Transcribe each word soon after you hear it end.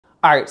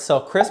All right, so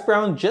Chris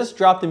Brown just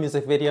dropped a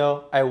music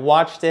video. I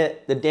watched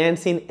it. The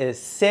dancing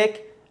is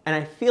sick, and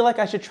I feel like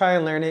I should try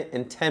and learn it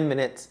in 10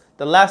 minutes.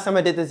 The last time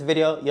I did this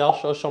video, y'all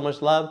showed so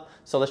much love,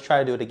 so let's try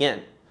to do it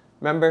again.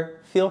 Remember,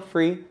 feel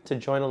free to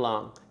join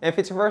along. And if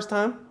it's your first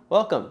time,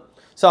 welcome.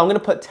 So I'm gonna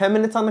put 10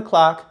 minutes on the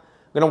clock.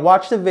 I'm gonna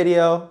watch the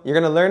video. You're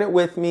gonna learn it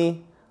with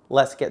me.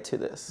 Let's get to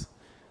this.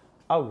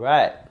 All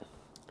right,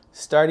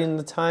 starting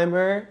the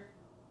timer.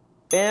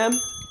 Bam.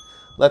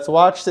 Let's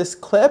watch this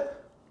clip.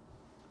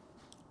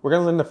 We're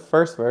gonna learn the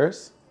first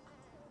verse.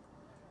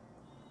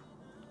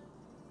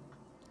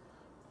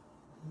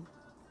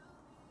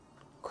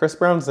 Chris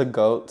Brown's the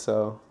GOAT,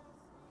 so.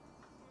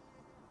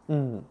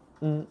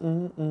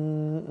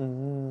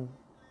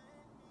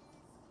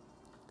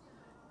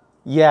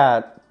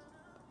 Yeah,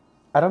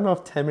 I don't know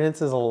if 10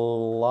 minutes is a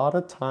lot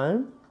of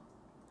time,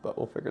 but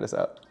we'll figure this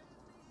out.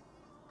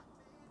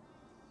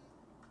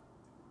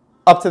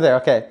 Up to there,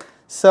 okay.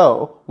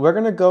 So we're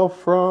gonna go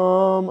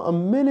from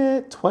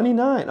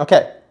 1:29.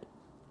 Okay.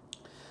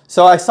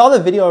 So I saw the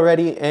video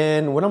already,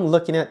 and when I'm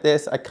looking at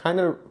this, I kind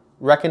of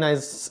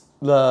recognize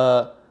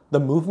the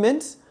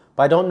movements,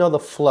 but I don't know the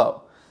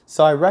flow.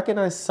 So I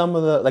recognize some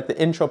of the, like the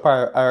intro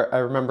part, I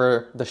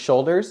remember the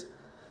shoulders.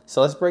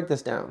 So let's break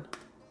this down.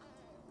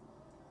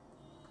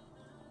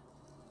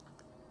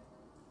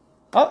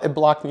 Oh, it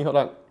blocked me, hold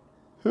on.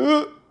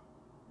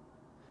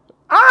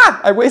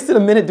 Ah, I wasted a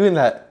minute doing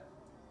that.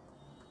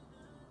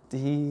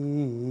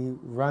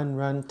 Run,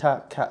 run,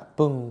 tap, cat,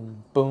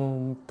 boom,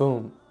 boom,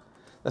 boom.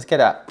 Let's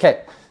get out.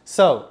 Okay,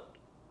 so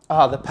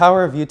the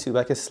power of YouTube,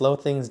 I can slow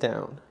things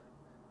down.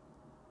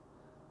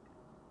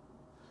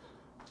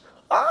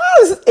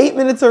 This is 8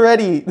 minutes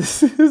already.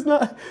 This is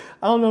not,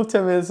 I don't know if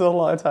 10 minutes is a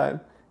lot of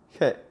time.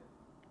 Okay.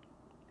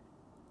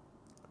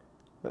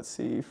 Let's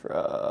see,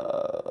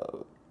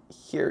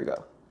 here we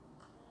go.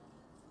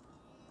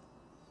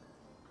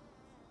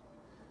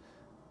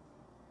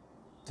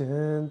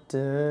 Dun,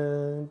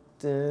 dun,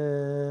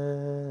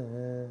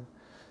 dun.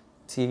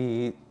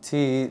 T,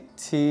 T,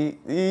 T,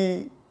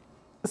 E.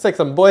 It's like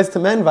some Boys to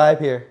Men vibe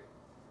here.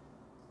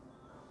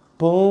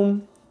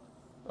 Boom.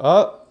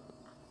 Up.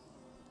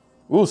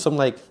 Ooh, some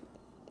like,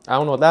 I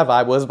don't know what that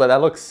vibe was, but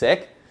that looks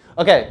sick.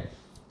 Okay,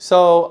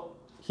 so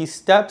he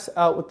steps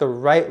out with the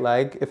right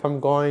leg if I'm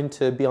going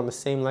to be on the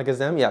same leg as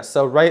them. Yeah,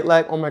 so right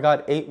leg, oh my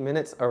God, 8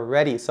 minutes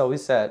already. So we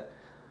said,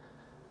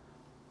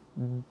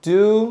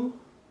 do,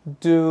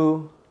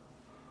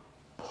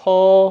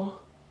 pull,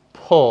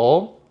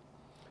 pull.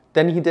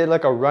 Then he did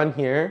like a run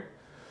here.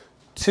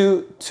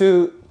 Two,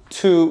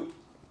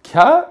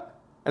 cat.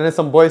 And then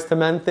some Boys to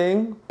Men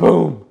thing.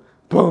 Boom,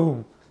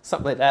 boom.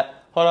 Something like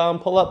that. Hold on,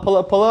 pull up, pull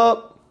up, pull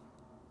up.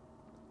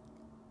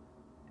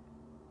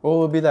 What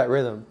would be that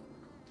rhythm?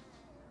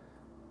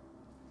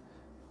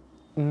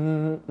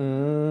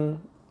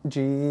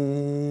 G,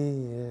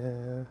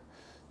 yeah.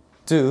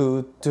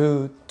 Do,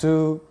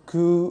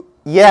 goo.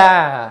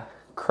 Yeah.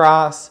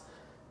 Cross,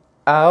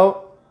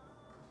 out,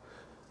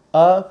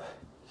 up,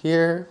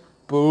 here,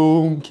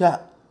 boom,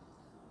 cat.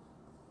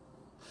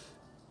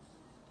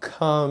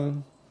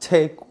 Come,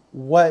 take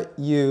what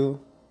you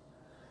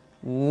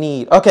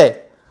need.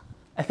 Okay,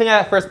 I think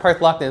that first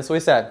part's locked in. So we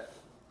said,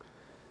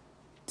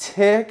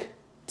 tick,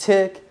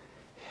 tick,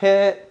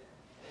 hit,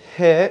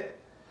 hit,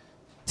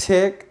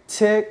 tick,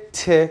 tick,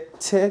 tick,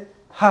 tick,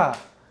 ha,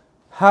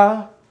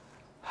 ha,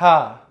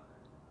 ha.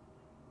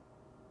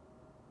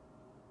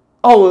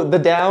 Oh, the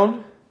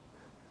down.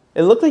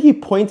 It looked like he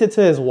pointed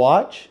to his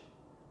watch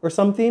or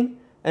something,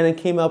 and then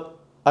came up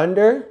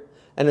under,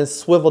 and then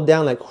swiveled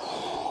down like,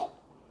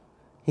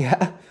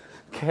 yeah.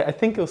 Okay, I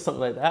think it was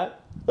something like that.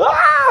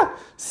 Ah!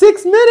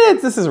 6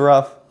 minutes! This is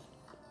rough.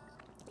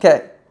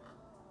 Okay.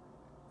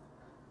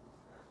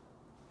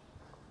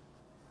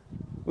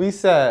 We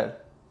said,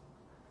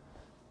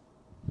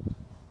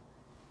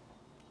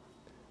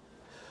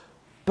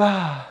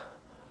 ba,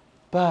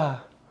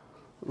 ba,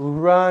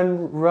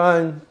 run,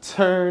 run,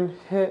 turn,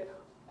 hit,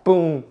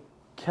 boom,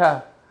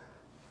 ka,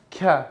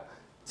 ka,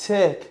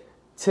 tick,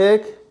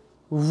 tick,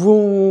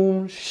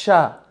 vroom,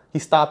 sha. He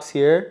stops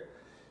here.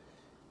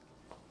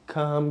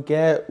 Come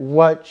get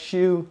what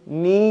you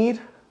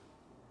need.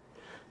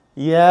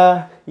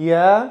 Yeah,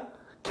 yeah.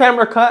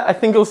 Camera cut. I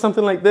think it was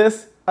something like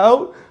this.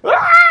 Out.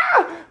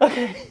 Ah!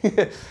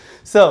 Okay.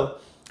 So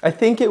I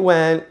think it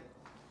went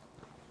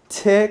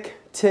tick,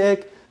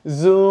 tick,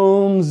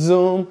 zoom,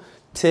 zoom,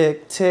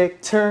 tick,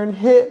 tick, turn,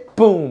 hit,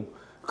 boom,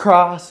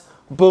 cross,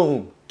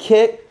 boom,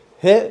 kick,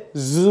 hit,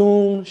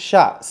 zoom,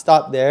 shot.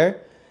 Stop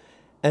there.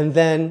 And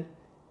then,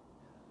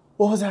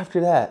 what was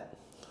after that?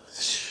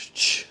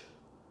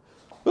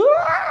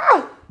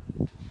 Ah!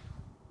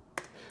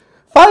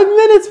 5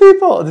 minutes,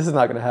 people. This is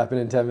not going to happen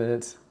in 10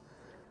 minutes.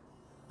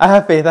 I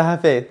have faith. I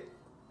have faith.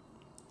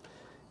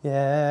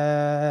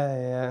 Yeah,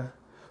 yeah.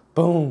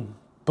 Boom,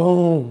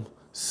 boom,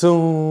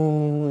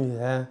 zoom,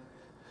 yeah.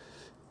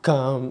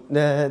 Come,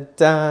 da,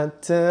 da,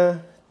 da,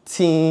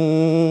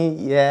 tee,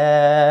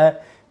 yeah,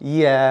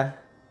 yeah.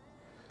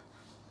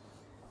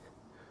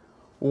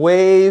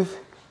 Wave,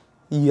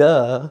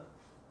 yeah.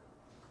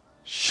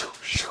 Shoo,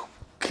 shoo.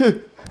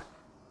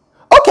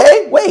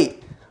 Okay,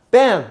 wait.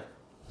 Bam.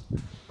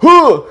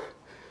 Whoo.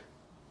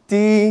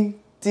 D,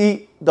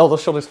 D. Oh,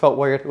 those shoulders felt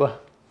weird.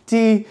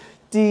 D,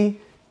 D,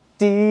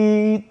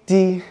 D,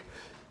 D.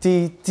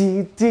 D,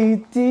 D,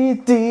 D, D,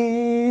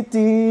 D,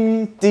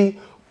 D, D.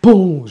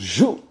 Boom,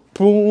 zoom,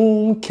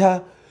 boom,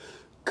 ka.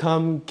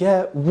 Come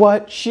get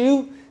what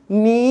you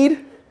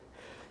need.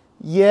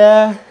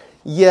 Yeah,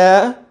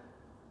 yeah.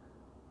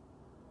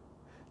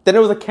 Then it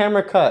was a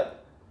camera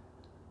cut.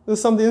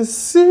 There's something,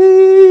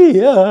 see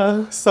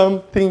ya,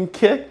 something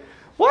kick.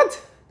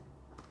 What?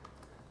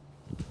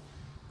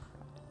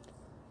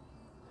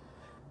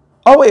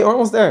 Oh wait, we're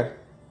almost there.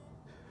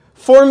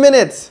 4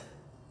 minutes.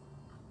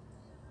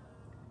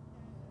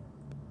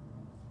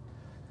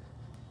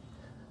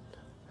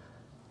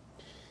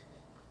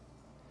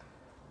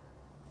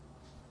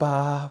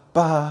 Ba,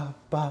 ba,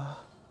 ba.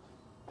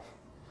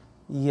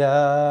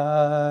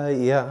 Yeah,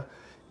 yeah.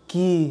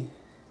 Gi,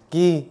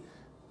 gi,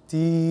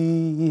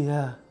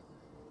 dia.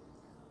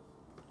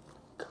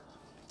 Come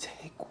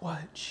take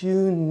what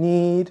you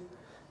need.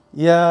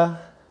 Yeah.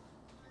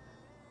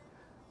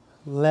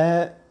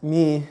 Let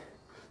me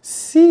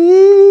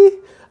see.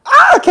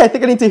 Ah, okay, I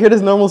think I need to hear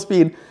this normal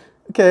speed.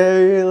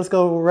 Okay, let's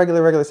go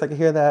regular so I can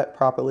hear that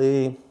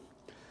properly.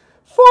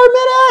 4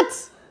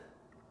 minutes!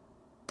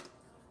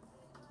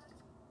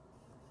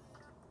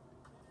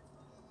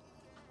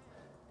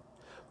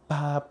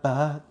 Ba,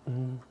 ba,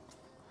 boom.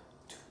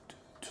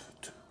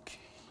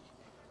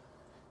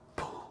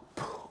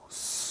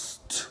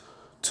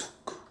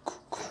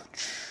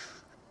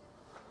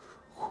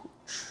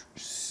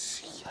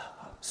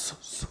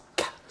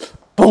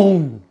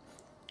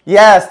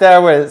 Yes, there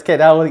it was. Okay,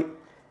 that was.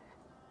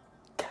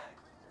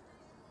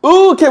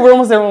 Ooh, okay, we're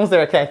almost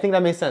there. Okay, I think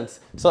that makes sense.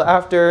 So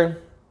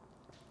after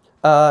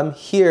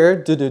here,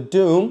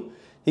 do-do-doom,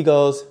 he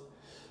goes,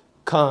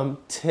 come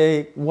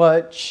take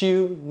what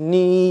you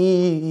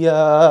need,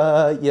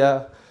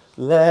 yeah.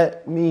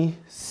 Let me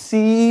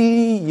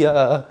see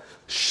ya,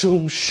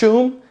 shoom,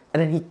 shoom.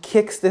 And then he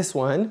kicks this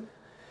one.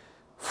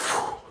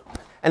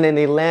 And then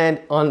they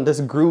land on this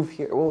groove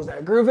here. What was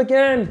that groove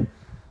again?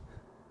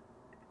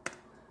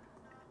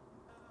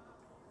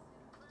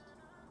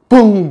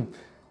 Boom.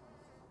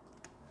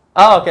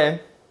 Oh,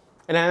 okay.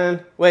 And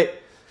then, wait.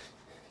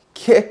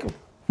 Kick,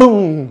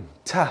 boom,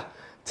 ta,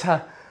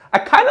 ta. I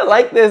kind of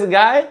like this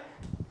guy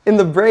in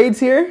the braids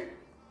here.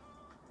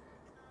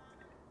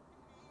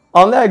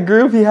 On that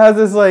groove, he has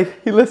this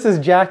like, he lifts his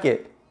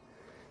jacket.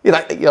 He's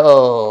like,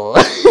 yo.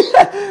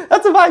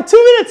 That's about 2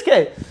 minutes,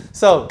 okay.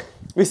 So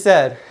we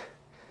said,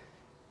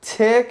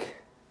 tick,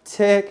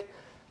 tick,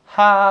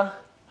 ha,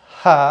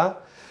 ha.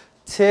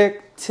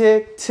 Tick,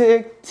 tick,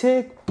 tick,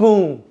 tick,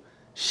 boom.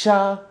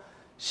 Sha,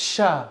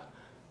 sha.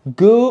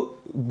 Goo,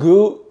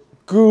 goo,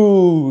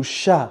 goo,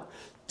 sha.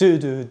 Do,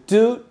 do,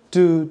 do,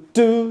 do,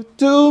 do,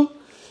 do.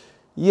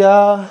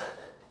 Yeah,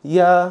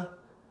 yeah.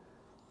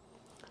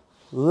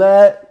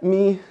 Let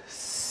me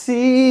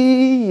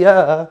see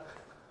ya.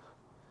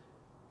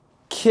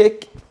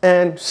 Kick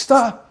and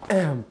stop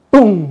and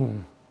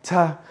boom.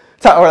 Ta,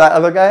 ta. Or that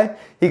other guy,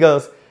 he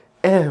goes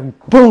and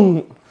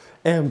boom,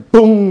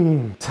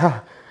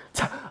 ta,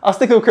 ta. I'll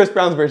stick with Chris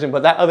Brown's version,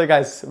 but that other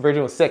guy's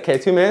version was sick. Okay,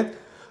 2 minutes.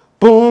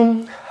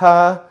 Boom,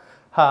 ha,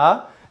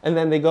 ha. And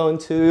then they go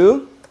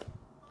into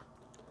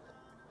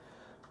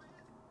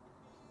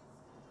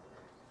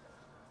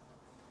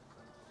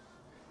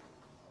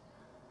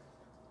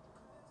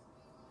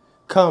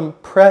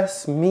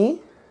compress me,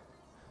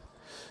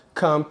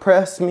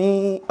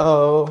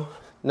 oh,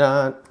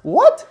 not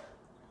what?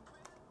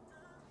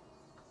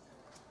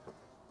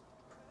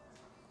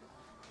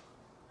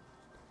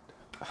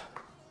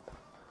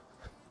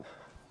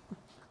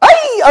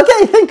 Ay,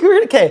 okay, thank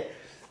you. Okay.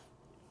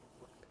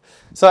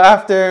 So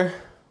after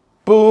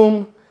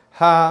boom,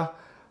 ha,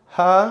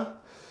 ha,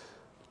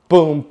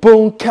 boom,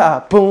 boom,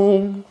 ka,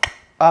 boom,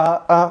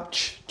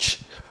 ch,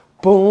 ch,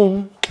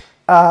 boom,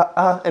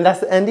 and that's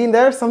the ending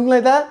there, something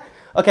like that.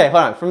 Okay,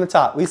 hold on, from the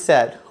top. We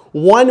said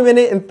 1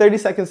 minute and 30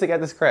 seconds to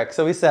get this correct.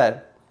 So we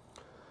said,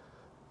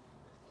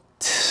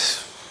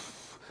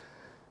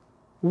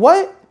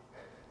 what?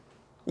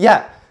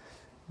 Yeah.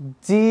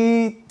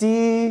 D,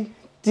 D,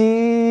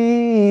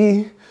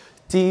 D,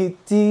 D,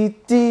 D,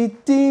 D,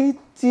 D,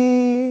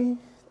 D,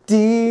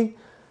 D,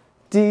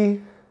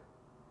 D,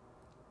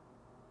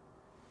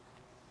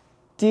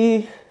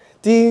 D,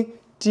 D,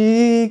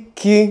 D,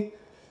 key.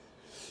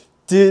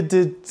 Do,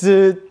 do,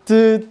 do,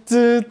 do,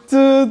 do,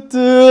 do,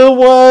 do,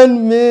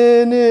 1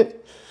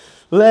 minute.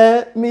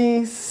 Let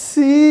me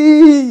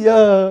see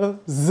ya.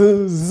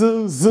 Zoo,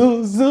 zoo,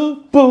 zoo,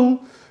 zoo, boom.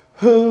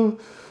 Hoo,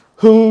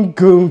 hoo,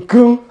 goo,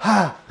 goo,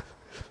 ha.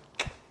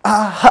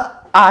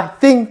 Ah, I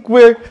think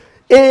we're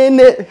in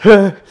it.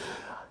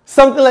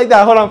 Something like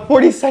that. Hold on,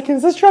 40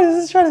 seconds. Let's try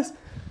this.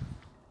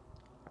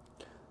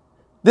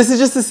 This is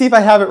just to see if I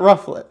have it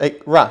rough,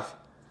 like rough.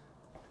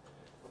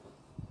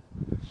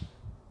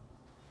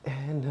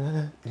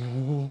 And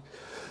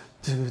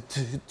do,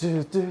 do,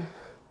 do, do.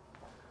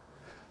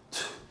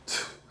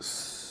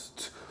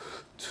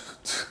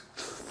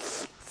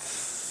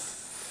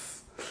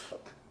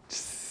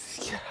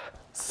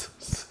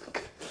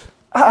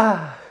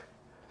 Ah.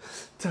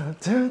 Dun,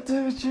 dun,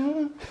 dun,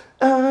 dun,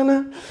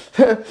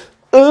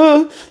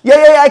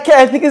 yeah,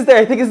 I think it's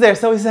there.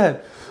 So we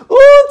said,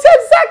 ooh, 10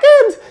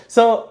 seconds.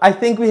 So I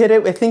think we hit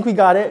it. I think we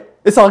got it.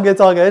 It's all good.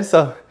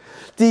 So,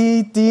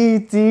 D, D,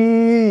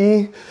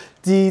 D,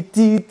 D,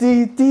 D,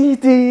 D, D,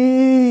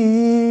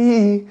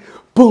 D.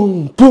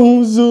 Boom,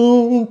 boom,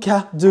 zoom,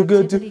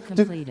 Activity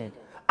completed.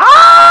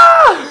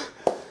 Ah!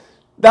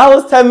 That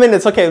was 10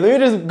 minutes. Okay, let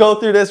me just go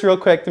through this real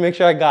quick to make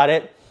sure I got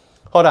it.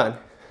 Hold on.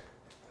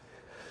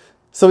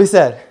 So we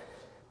said,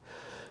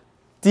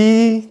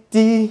 D,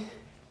 D,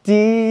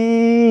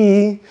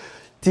 D,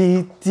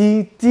 D,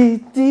 D, D,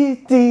 D,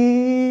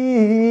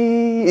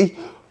 D.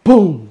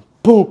 Boom,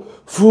 boom,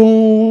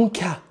 boom,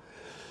 ka.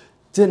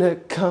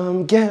 Didn't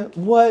come get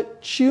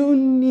what you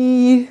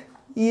need.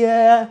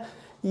 Yeah,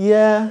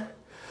 yeah.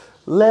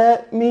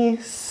 Let me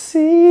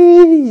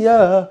see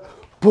ya.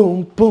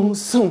 Boom, boom,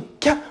 zoom,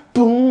 ka,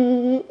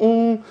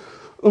 boom,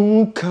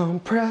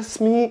 compress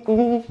me,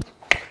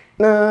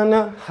 na,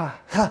 na, ha,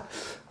 ha,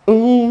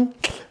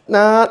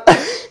 na.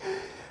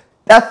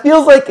 That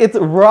feels like it's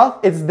rough.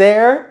 It's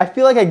there. I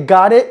feel like I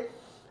got it.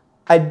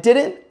 I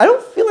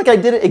don't feel like I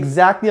did it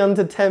exactly on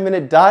the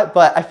 10-minute dot,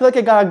 but I feel like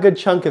I got a good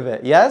chunk of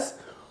it, yes?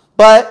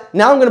 But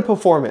now I'm gonna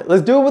perform it.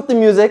 Let's do it with the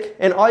music,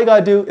 and all you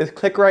gotta do is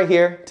click right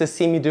here to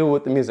see me do it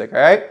with the music, all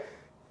right?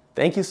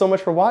 Thank you so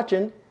much for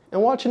watching,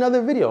 and watch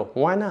another video.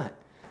 Why not?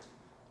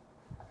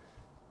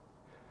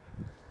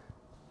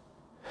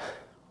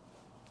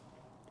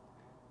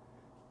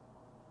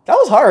 That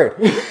was hard.